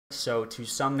So to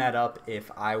sum that up,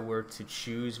 if I were to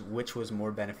choose which was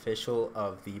more beneficial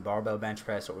of the barbell bench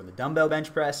press or the dumbbell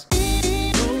bench press.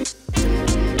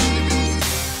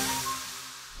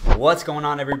 What's going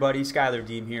on, everybody? Schuyler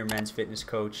Diehm here, men's fitness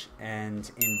coach, and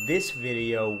in this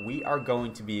video we are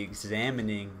going to be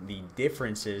examining the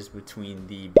differences between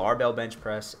the barbell bench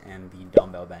press and the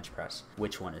dumbbell bench press.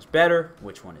 Which one is better?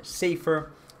 Which one is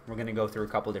safer? We're going to go through a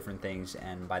couple different things,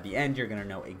 and by the end you're going to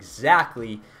know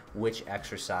exactly which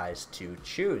exercise to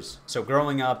choose. So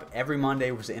growing up, every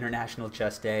Monday was International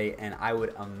Chest Day, and I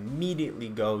would immediately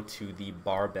go to the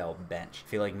barbell bench. I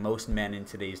feel like most men in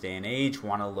today's day and age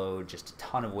want to load just a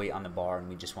ton of weight on the bar, and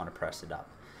we just want to press it up.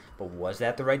 But was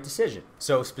that the right decision?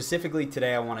 So specifically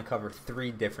today I want to cover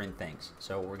three different things.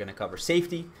 So we're going to cover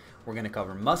safety, we're going to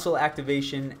cover muscle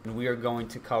activation, and we are going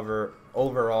to cover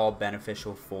overall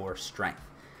beneficial for strength.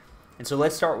 And so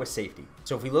let's start with safety.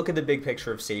 So if we look at the big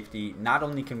picture of safety, not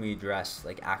only can we address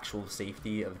like actual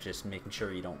safety of just making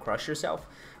sure you don't crush yourself,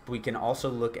 but we can also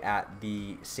look at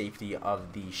the safety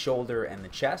of the shoulder and the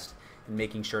chest and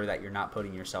making sure that you're not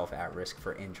putting yourself at risk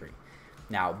for injury.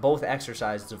 Now, both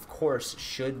exercises, of course,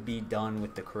 should be done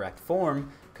with the correct form,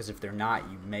 because if they're not,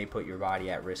 you may put your body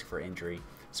at risk for injury.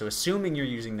 So assuming you're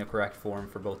using the correct form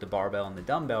for both the barbell and the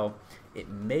dumbbell, it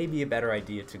may be a better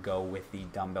idea to go with the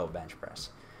dumbbell bench press.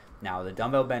 Now, the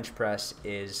dumbbell bench press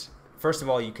is, first of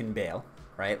all, you can bail,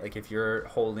 right? Like if you're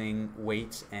holding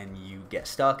weights and you get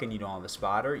stuck and you don't have a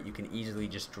spotter, you can easily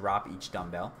just drop each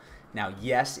dumbbell. Now,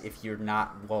 yes, if you're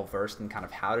not well versed in kind of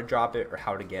how to drop it or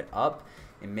how to get up,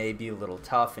 it may be a little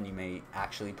tough and you may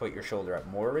actually put your shoulder at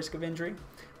more risk of injury,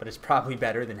 but it's probably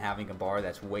better than having a bar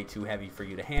that's way too heavy for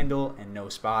you to handle and no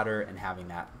spotter and having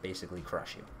that basically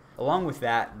crush you. Along with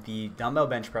that, the dumbbell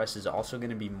bench press is also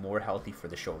going to be more healthy for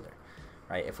the shoulder.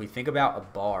 Right? If we think about a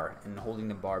bar and holding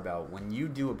the barbell, when you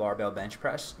do a barbell bench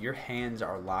press, your hands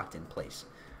are locked in place.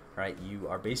 Right? You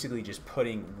are basically just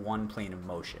putting one plane of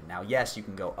motion. Now, yes, you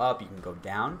can go up, you can go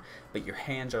down, but your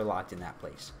hands are locked in that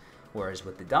place. Whereas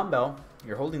with the dumbbell,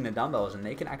 you're holding the dumbbells and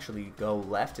they can actually go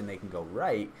left and they can go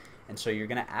right. And so you're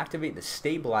going to activate the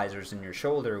stabilizers in your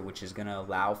shoulder, which is going to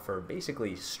allow for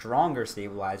basically stronger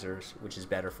stabilizers, which is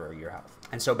better for your health.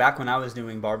 And so back when I was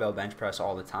doing barbell bench press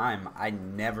all the time, I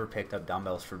never picked up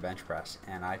dumbbells for bench press.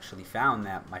 And I actually found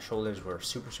that my shoulders were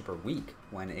super weak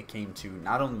when it came to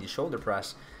not only the shoulder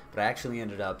press, but I actually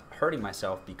ended up hurting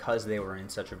myself because they were in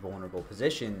such a vulnerable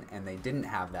position and they didn't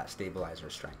have that stabilizer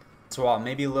strength. So while it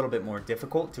may be a little bit more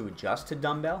difficult to adjust to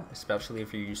dumbbell, especially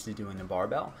if you're used to doing the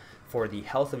barbell, for the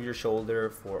health of your shoulder,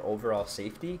 for overall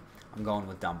safety, I'm going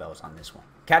with dumbbells on this one.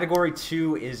 Category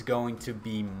 2 is going to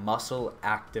be muscle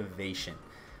activation.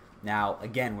 Now,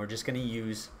 again, we're just going to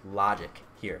use logic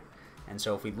here. And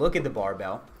so if we look at the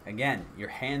barbell, again, your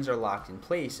hands are locked in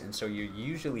place, and so you're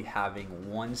usually having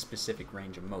one specific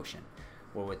range of motion.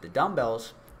 Where with the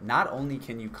dumbbells, not only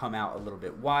can you come out a little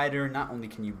bit wider, not only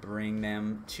can you bring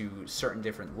them to certain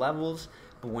different levels,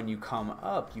 but when you come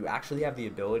up, you actually have the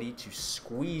ability to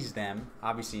squeeze them,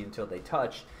 obviously until they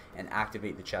touch, and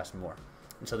activate the chest more.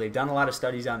 And so they've done a lot of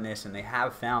studies on this, and they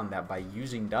have found that by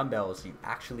using dumbbells, you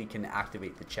actually can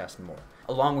activate the chest more.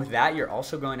 Along with that, you're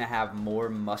also going to have more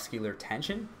muscular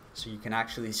tension, so you can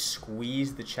actually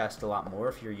squeeze the chest a lot more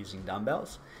if you're using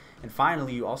dumbbells. And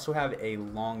finally, you also have a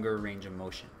longer range of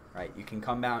motion. Right, you can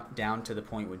come down to the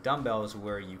point with dumbbells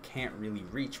where you can't really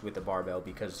reach with the barbell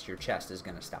because your chest is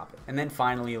going to stop it. And then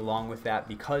finally, along with that,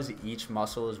 because each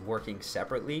muscle is working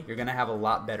separately, you're going to have a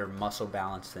lot better muscle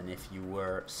balance than if you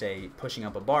were, say, pushing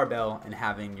up a barbell and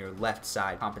having your left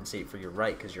side compensate for your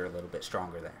right because you're a little bit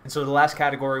stronger there. And so the last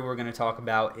category we're going to talk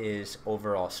about is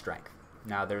overall strength.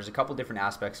 Now, there's a couple different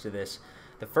aspects to this.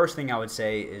 The first thing I would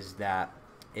say is that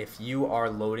if you are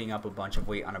loading up a bunch of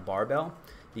weight on a barbell,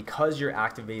 because you're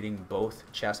activating both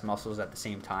chest muscles at the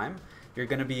same time, you're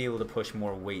going to be able to push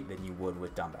more weight than you would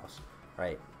with dumbbells,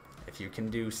 right? If you can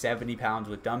do 70 pounds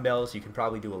with dumbbells, you can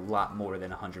probably do a lot more than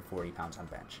 140 pounds on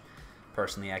bench.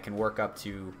 Personally, I can work up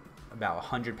to about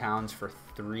 100 pounds for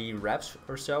 3 reps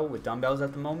or so with dumbbells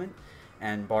at the moment,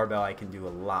 and barbell I can do a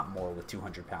lot more with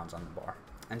 200 pounds on the bar.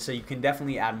 And so you can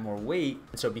definitely add more weight.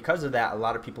 And so because of that, a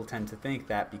lot of people tend to think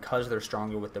that because they're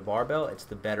stronger with the barbell, it's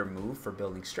the better move for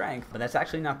building strength, but that's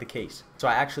actually not the case. So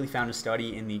I actually found a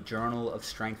study in the Journal of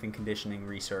Strength and Conditioning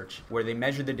Research where they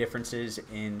measured the differences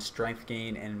in strength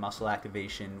gain and muscle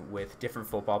activation with different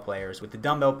football players with the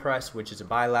dumbbell press, which is a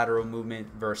bilateral movement,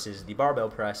 versus the barbell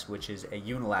press, which is a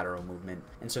unilateral movement.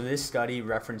 And so this study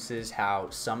references how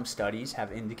some studies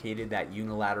have indicated that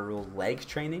unilateral leg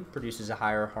training produces a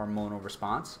higher hormonal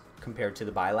response compared to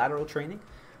the bilateral training,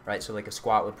 right? So like a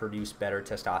squat would produce better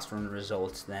testosterone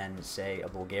results than, say, a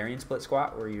Bulgarian split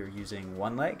squat where you're using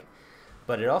one leg.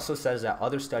 But it also says that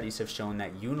other studies have shown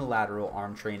that unilateral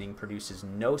arm training produces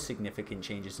no significant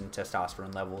changes in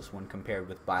testosterone levels when compared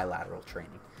with bilateral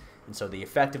training. And so the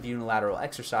effect of unilateral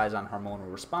exercise on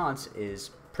hormonal response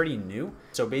is pretty new.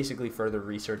 So basically further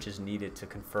research is needed to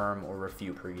confirm or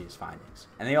refute previous findings.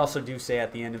 And they also do say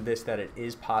at the end of this that it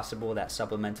is possible that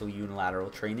supplemental unilateral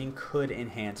training could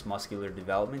enhance muscular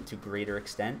development to greater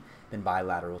extent than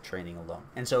bilateral training alone.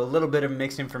 And so a little bit of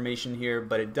mixed information here,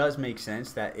 but it does make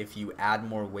sense that if you add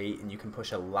more weight and you can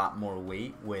push a lot more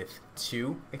weight with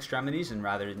two extremities and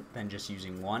rather than just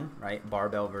using one, right?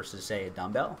 Barbell versus, say, a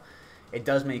dumbbell, it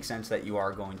does make sense that you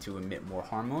are going to emit more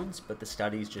hormones, but the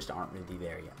studies just aren't really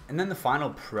there yet. And then the final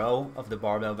pro of the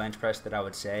barbell bench press that I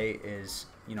would say is,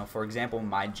 for example, in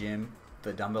my gym,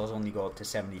 the dumbbells only go up to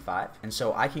 75. And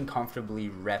so I can comfortably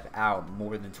rep out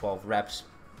more than 12 reps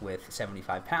with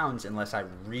 75 pounds unless I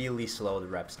really slow the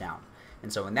reps down.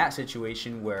 And so in that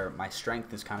situation where my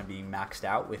strength is kind of being maxed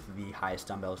out with the highest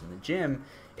dumbbells in the gym,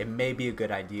 it may be a good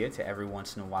idea to every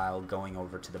once in a while going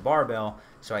over to the barbell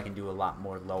so I can do a lot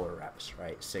more lower reps,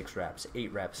 right? 6 reps,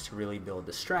 8 reps to really build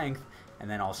the strength and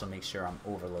then also make sure I'm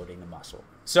overloading the muscle.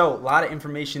 So a lot of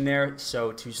information there.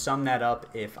 So to sum that up,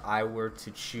 if I were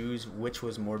to choose which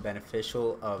was more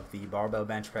beneficial of the barbell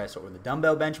bench press or the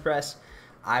dumbbell bench press,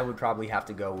 I would probably have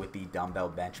to go with the dumbbell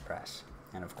bench press.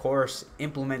 And of course,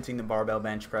 implementing the barbell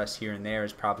bench press here and there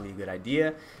is probably a good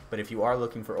idea. But if you are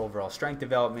looking for overall strength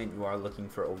development, you are looking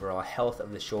for overall health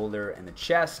of the shoulder and the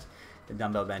chest, the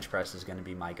dumbbell bench press is going to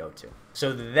be my go-to.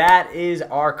 So that is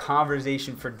our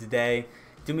conversation for today.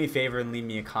 Do me a favor and leave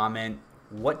me a comment.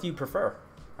 What do you prefer?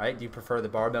 Right? Do you prefer the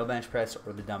barbell bench press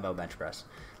or the dumbbell bench press?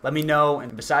 Let me know.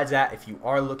 And besides that, if you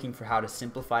are looking for how to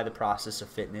simplify the process of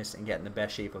fitness and get in the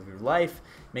best shape of your life,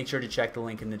 make sure to check the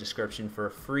link in the description for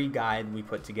a free guide we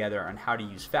put together on how to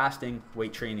use fasting,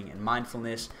 weight training, and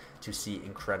mindfulness to see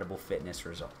incredible fitness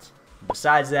results.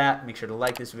 Besides that, make sure to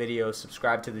like this video,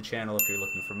 subscribe to the channel if you're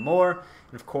looking for more,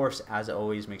 and of course, as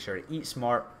always, make sure to eat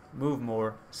smart, move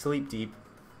more, sleep deep,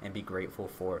 and be grateful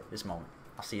for this moment.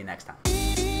 I'll see you next time.